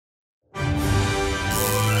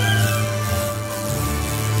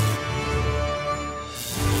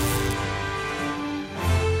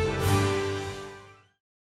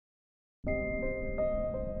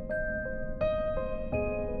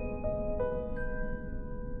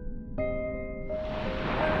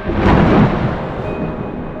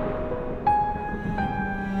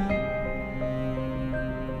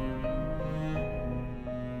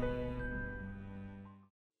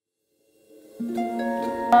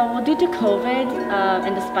Well, due to COVID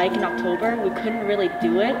and the spike in October, we couldn't really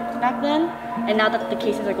do it back then. And now that the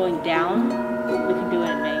cases are going down, we can do it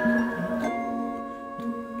in May.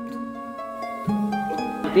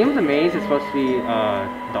 The theme of the maze is supposed to be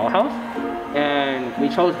dollhouse. And we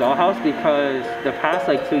chose dollhouse because the past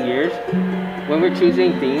like 2 years, when we're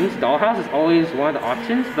choosing themes, dollhouse is always one of the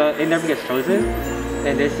options, but it never gets chosen.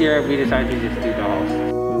 And this year we decided to just do dollhouse.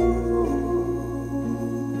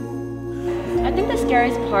 I think the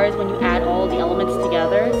scariest part is when you add all the elements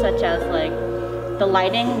together, such as like the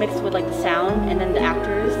lighting mixed with like the sound and then the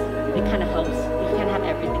actors. It kind of helps. You kind of have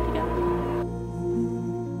everything together.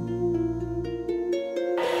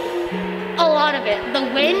 A lot of it. The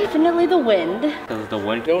wind. Definitely the wind. The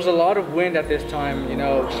wind. There was a lot of wind at this time. You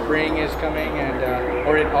know, spring is coming and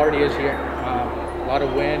or it already is here. A lot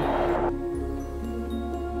of wind.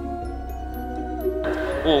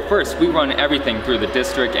 Well, first, we run everything through the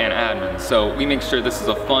district and admin, so we make sure this is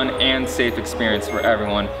a fun and safe experience for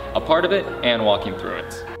everyone, a part of it and walking through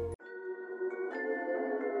it.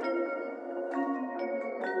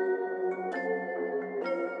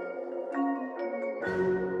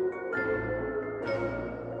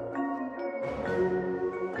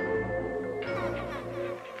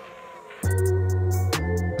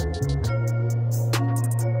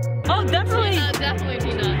 Oh, definitely! Definitely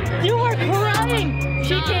Tina. You were crying!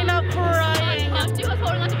 She came out crying! She was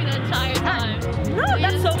holding on to me the entire time. No,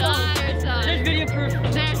 that's so cool! There's video proof.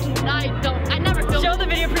 I never filmed. Show the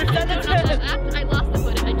video proof. Send it to him. After I lost the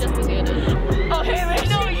footage, I just deleted it. Oh, hey, wait,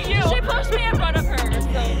 no, you! She pushed me in front of her,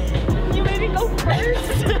 so. You made me go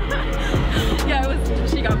first! Yeah,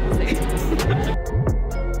 she got pussy.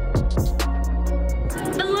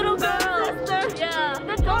 The little girl! Sister. Yeah.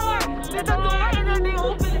 The door, and then they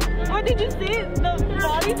opened it. Or did you see the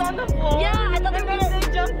bodies on the floor? Yeah, I thought they were gonna.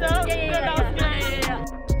 They jumped up. Yeah. That was great.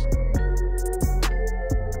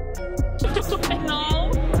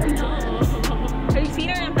 No. Have you seen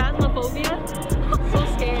her in Phasmophobia? So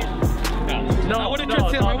scared. No, I wouldn't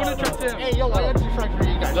trust him. I wouldn't trust him. Hey, yo, why did you front for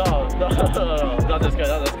you guys? No, not this guy,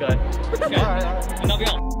 not this guy. Okay. All right. Now be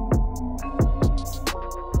on.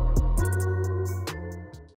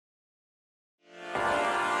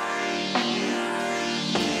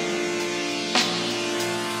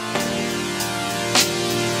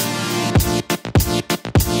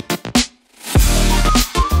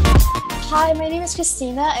 Hi, my name is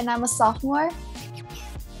Christina and I'm a sophomore.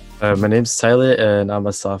 My name's Tyler and I'm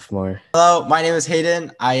a sophomore. Hello, my name is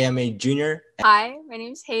Hayden. I am a junior. Hi, my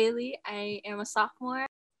name is Haley. I am a sophomore.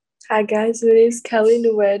 Hi guys, my name is Kelly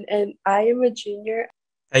Nguyen and I am a junior.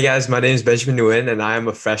 Hey guys, my name is Benjamin Nguyen and I am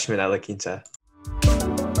a freshman at La Quinta.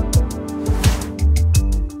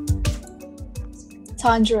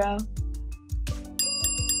 Tanjiro.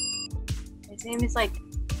 His name is like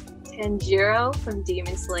Tanjiro from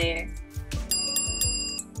Demon Slayer.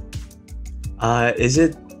 Is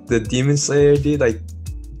it the Demon Slayer dude? Like,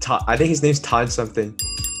 I think his name's Todd something.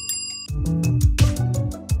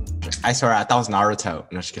 I swear, I thought it was Naruto.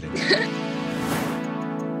 No, just kidding.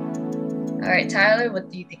 Alright, Tyler,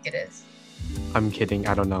 what do you think it is? I'm kidding,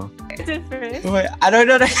 I don't know. Different. Wait, I don't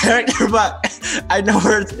know the character, but I know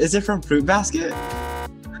where is it from Fruit Basket?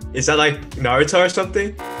 Is that like Naruto or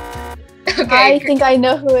something? I think I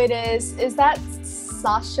know who it is. Is that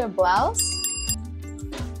Sasha Blouse?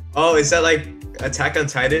 Oh, is that like Attack on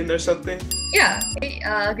Titan or something? Yeah,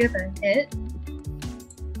 I'll give it a hit.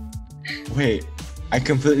 Wait, I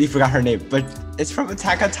completely forgot her name, but it's from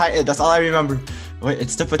Attack on Titan. That's all I remember. Wait,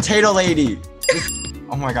 it's the potato lady.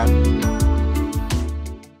 Oh my god.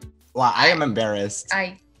 Wow, I am embarrassed.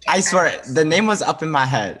 I swear, the name was up in my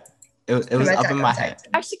head. It was up in my head.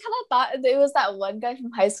 I actually kind of thought it was that one guy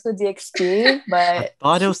from High School DxD, but I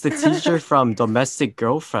thought it was the teacher from Domestic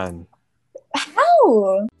Girlfriend.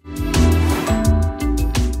 How?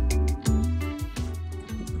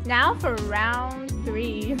 Now for round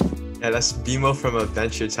 3. Yeah, that's Bimo from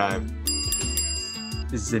Adventure Time.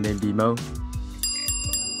 Is his name Bimo?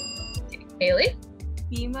 Haley?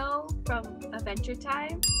 Bimo from Adventure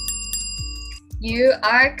Time. You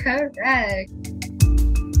are correct.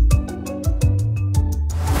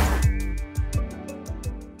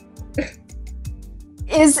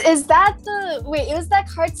 Is that the wait? It was that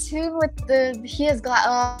cartoon with the he has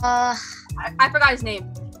I forgot his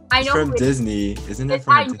name. I know from who Disney, isn't it?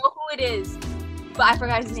 I know who it is, but I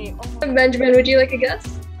forgot his name. Oh Benjamin, would you like a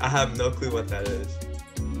guess? I have no clue what that is.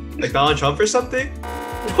 Like Donald Trump or something?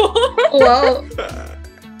 Well,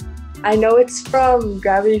 I know it's from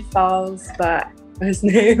Gravity Falls, but his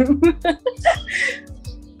name?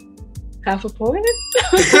 Half a point?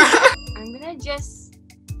 I'm gonna just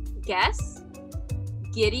guess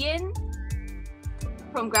Gideon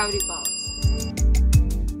from Gravity Falls.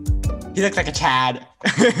 He looks like a Chad.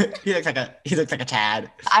 he looks like a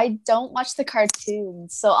Chad. I don't watch the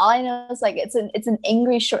cartoons, so all I know is like it's an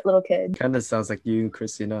angry short little kid. Kind of sounds like you,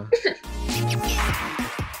 Christina.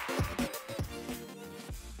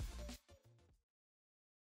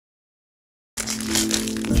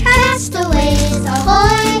 Castaways,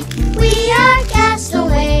 ahoy! We are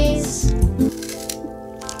castaways.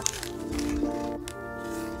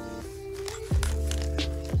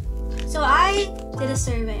 So I did a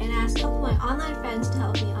survey and asked a couple of my online friends to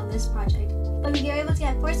help me on this project, but we were able to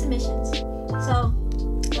get 4 submissions. So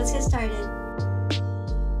let's get started.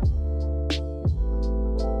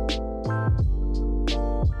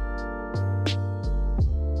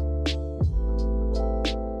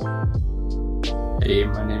 Hey,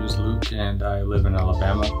 my name is Luke and I live in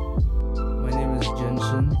Alabama. My name is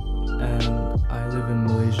Jensen and I live in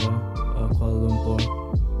Malaysia, Kuala Lumpur.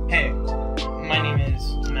 Hey, my name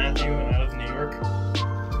is Matthew and I live in New York.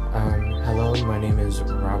 Hello, my name is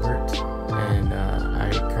Robert and I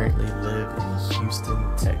currently live in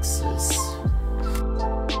Houston, Texas.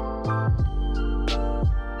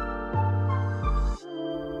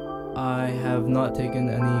 I have not taken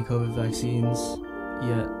any COVID vaccines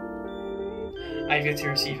yet. I've yet to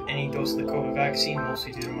receive any dose of the COVID vaccine,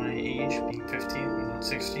 mostly due to my age, being 15 and not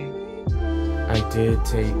 16. I did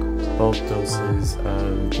take both doses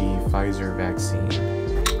of the Pfizer vaccine.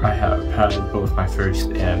 I have had both my first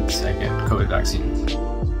and second COVID vaccines.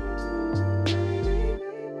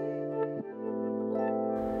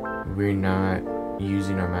 We're not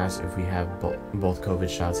using our masks if we have both COVID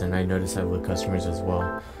shots, and I noticed that with customers as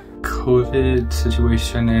well. COVID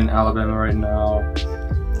situation in Alabama right now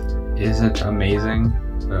isn't amazing.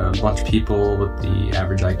 A bunch of people with the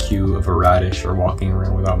average IQ of a radish are walking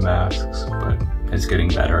around without masks, but it's getting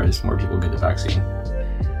better as more people get the vaccine.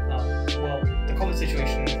 Well, the COVID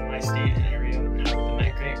situation in my state and area haven't been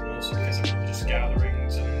that great, mostly because of just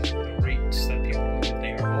gatherings and the rates that people believe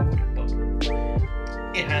they are owed, but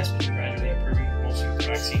it has been gradually improving, mostly with the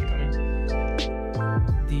vaccine coming.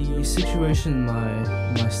 The situation in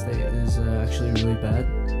my state is actually really bad.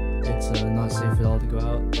 It's not safe at all to go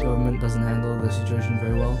out. The government doesn't handle the situation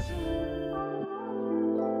very well.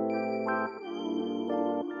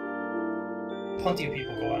 Plenty of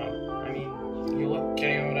people go out. I mean, you look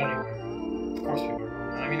getting out anywhere. Of course people are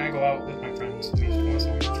going out. I mean, I go out with my friends at least once a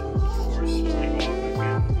week. Of course, I go out with my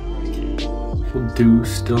family when I can. People do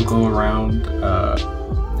still go around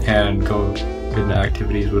and go into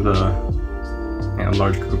activities with a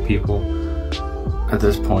large group of people. At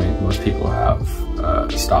this point, most people have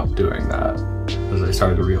stopped doing that as they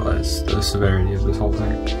started to realize the severity of this whole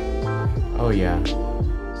thing. Oh yeah. A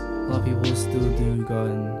lot of people still do go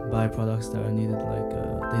and buy products that are needed,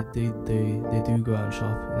 like they do go out and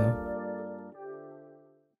shop, you know?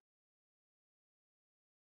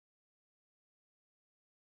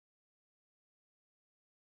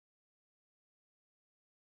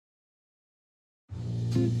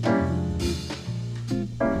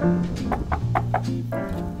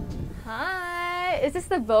 Hi, is this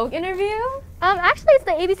the Vogue interview? Actually, it's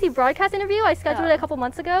the ABC broadcast interview. I scheduled it a couple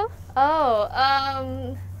months ago.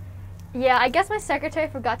 Oh, yeah, I guess my secretary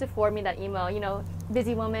forgot to forward me that email. You know,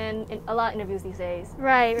 busy woman, a lot of interviews these days.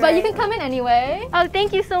 Right. But you can come in anyway. Oh,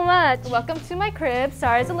 thank you so much. Welcome to my crib.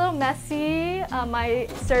 Sorry, it's a little messy. My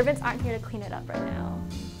servants aren't here to clean it up right now.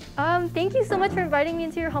 Thank you so much for inviting me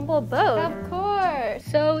into your humble abode. Of course.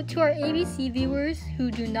 So, to our ABC viewers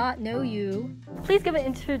who do not know you, please give an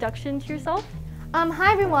introduction to yourself.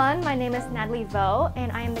 Hi everyone, my name is Natalie Vo,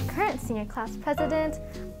 and I am the current senior class president.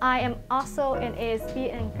 I am also in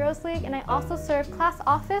ASB and Girls League, and I also serve class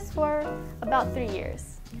office for about 3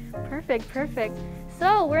 years. Perfect, perfect.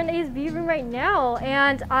 So, we're in the ASB room right now,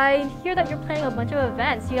 and I hear that you're planning a bunch of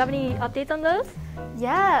events. Do you have any updates on those?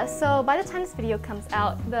 Yeah, so by the time this video comes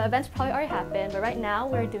out, the events probably already happened, but right now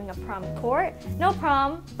we're doing a prom court. No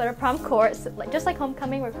prom, but a prom court. So, just like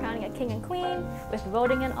homecoming, we're crowning a king and queen with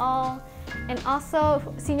voting and all. And also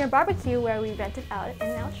senior barbecue, where we rented out an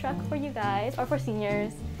in-and-out truck for you guys, or for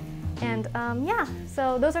seniors. And yeah,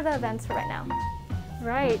 so those are the events for right now.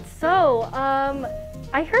 Right, so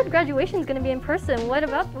I heard graduation is going to be in person.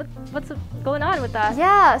 What's going on with that?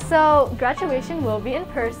 Yeah, so graduation will be in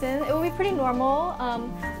person. It will be pretty normal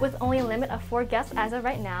with only a limit of 4 guests as of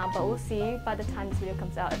right now, but we'll see by the time this video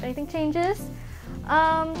comes out if anything changes.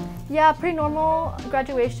 Yeah, pretty normal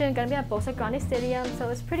graduation. Gonna be at Bosa Grande Stadium, so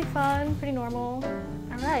it's pretty fun, pretty normal.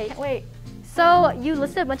 All right, can't wait. So you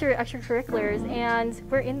listed a bunch of your extracurriculars, and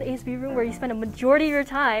we're in the ASB room where you spend a majority of your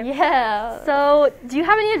time. Yeah. So do you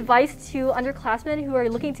have any advice to underclassmen who are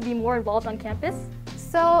looking to be more involved on campus?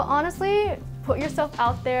 So honestly, put yourself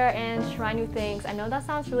out there and try new things. I know that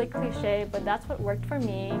sounds really cliche, but that's what worked for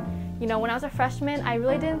me. You know, when I was a freshman, I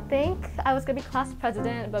really didn't think I was gonna be class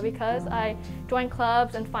president, but because I joined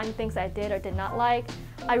clubs and find things I did or did not like,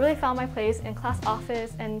 I really found my place in class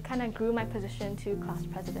office and kind of grew my position to class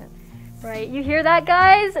president. Right, you hear that,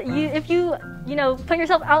 guys? If you put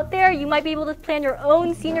yourself out there, you might be able to plan your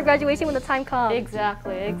own senior graduation when the time comes.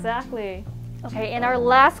 Exactly. Okay, and our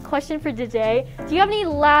last question for today. Do you have any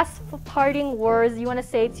last parting words you want to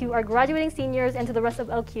say to our graduating seniors and to the rest of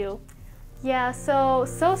LQ? Yeah, so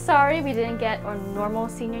sorry we didn't get our normal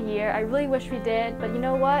senior year. I really wish we did, but you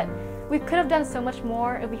know what? We could have done so much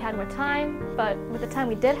more if we had more time, but with the time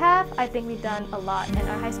we did have, I think we've done a lot, and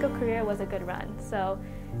our high school career was a good run. So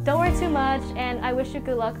don't worry too much, and I wish you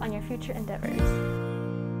good luck on your future endeavors.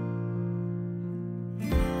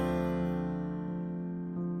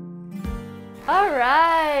 All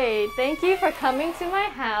right, thank you for coming to my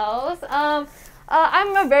house.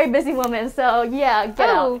 I'm a very busy woman, so yeah, get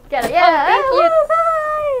out. Yeah. thank you.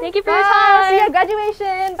 Bye. Thank you for your time. See you at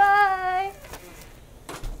graduation. Bye.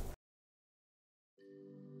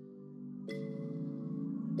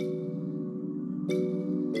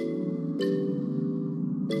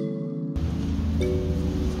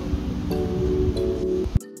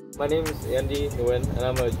 My name is Andy Nguyen, and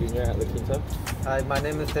I'm a junior at La Quinta. Hi, my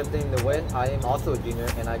name is Timothy Nguyen. I am also a junior,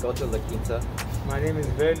 and I go to La Quinta. My name is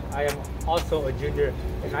Vin. I am also a junior,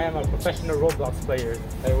 and I am a professional Roblox player.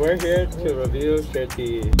 And we're here to review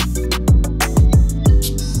Shirty.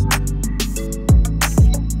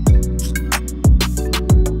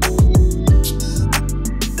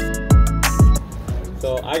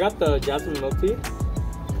 So I got the jasmine milk tea.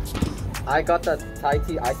 I got the Thai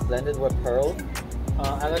tea ice blended with pearl.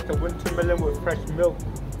 I like the winter melon with fresh milk.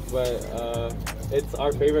 But it's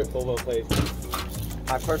our favorite boba place.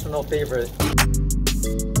 My personal favorite.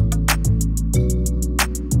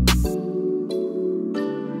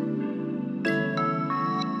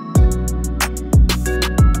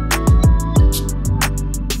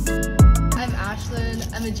 I'm Ashlyn.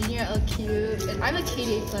 I'm a junior at LQ, and I'm a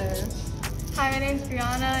KDA player. Hi, my name is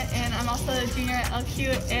Brianna, and I'm also a junior at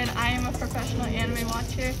LQ, and I am a professional anime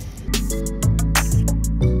watcher.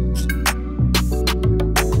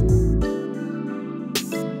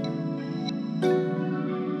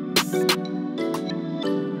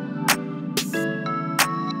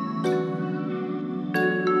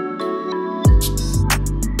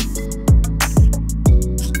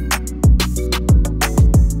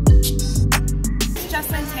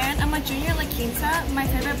 My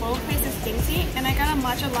favorite boba place is Daisy, and I got a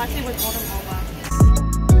matcha latte with golden boba.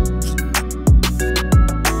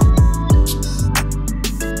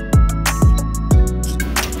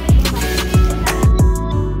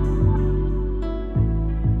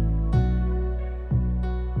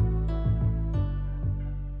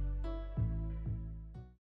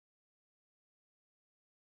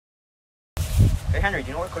 Hey Henry, do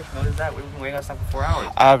you know where Coach Mills is at? We've been waiting outside for 4 hours.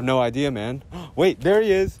 I have no idea, man. Wait, there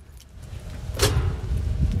he is.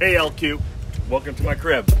 Hey LQ, welcome to my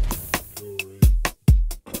crib.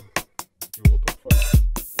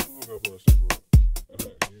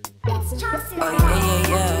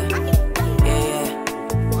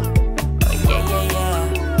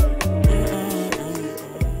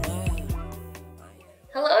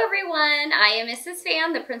 Hello everyone, I am Mrs.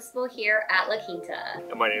 Fan, the principal here at La Quinta.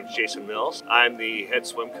 And my name is Jason Mills. I'm the head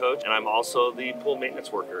swim coach, and I'm also the pool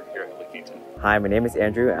maintenance worker here at La Quinta. Hi, my name is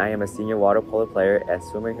Andrew. I am a senior water polo player and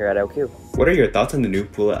swimmer here at LQ. What are your thoughts on the new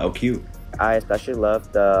pool at LQ? I especially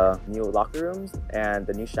love the new locker rooms and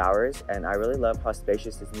the new showers, and I really love how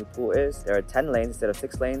spacious this new pool is. There are 10 lanes instead of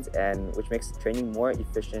 6 lanes, and which makes training more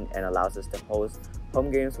efficient and allows us to host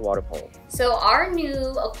home games for water polo. So our new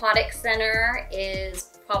aquatic center is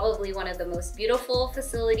probably one of the most beautiful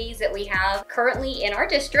facilities that we have currently in our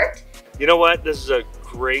district. You know what? This is a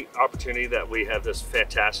great opportunity that we have this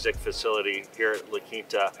fantastic facility here at La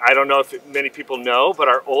Quinta. I don't know if many people know, but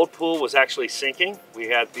our old pool was actually sinking. We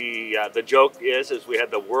had the joke is we had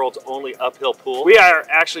the world's only uphill pool. We are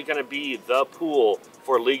actually going to be the pool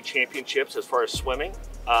for league championships as far as swimming,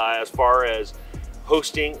 as far as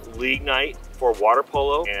hosting league night for water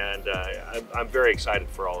polo, and I'm very excited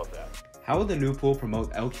for all of that. How will the new pool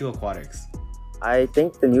promote LQ Aquatics? I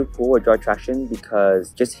think the new pool would draw traction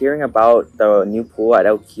because just hearing about the new pool at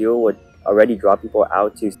LQ would already draw people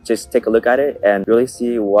out to just take a look at it and really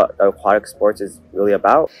see what the aquatic sports is really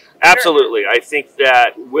about. Absolutely. I think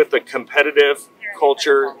that with the competitive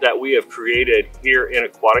culture that we have created here in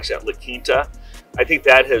aquatics at La Quinta, I think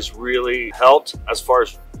that has really helped as far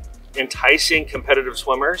as enticing competitive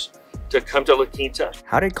swimmers to come to La Quinta.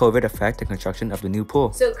 How did COVID affect the construction of the new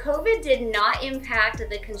pool? So COVID did not impact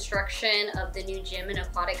the construction of the new gym and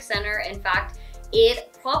aquatic center. In fact,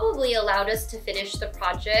 it probably allowed us to finish the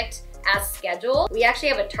project as scheduled. We actually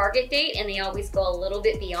have a target date and they always go a little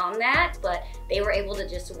bit beyond that, but they were able to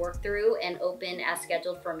just work through and open as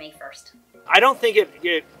scheduled for May 1st. I don't think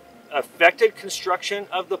it affected construction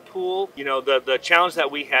of the pool. You know, the challenge that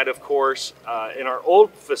we had, of course, in our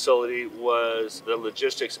old facility was the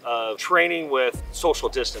logistics of training with social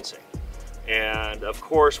distancing. And of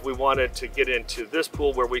course, we wanted to get into this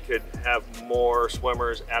pool where we could have more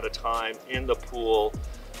swimmers at a time in the pool.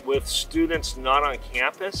 With students not on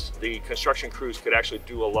campus, the construction crews could actually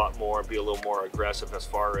do a lot more and be a little more aggressive as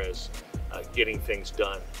far as getting things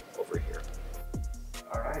done over here.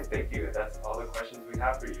 All right, thank you. That's all the questions we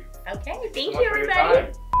have for you. Okay, thank Thank you,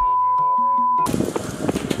 everybody.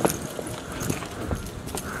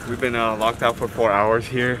 We've been locked out for 4 hours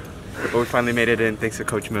here, but we finally made it in thanks to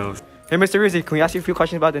Coach Mills. Hey, Mr. Ruzzi, can we ask you a few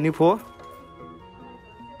questions about the new pool?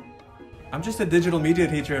 I'm just a digital media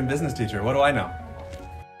teacher and business teacher. What do I know?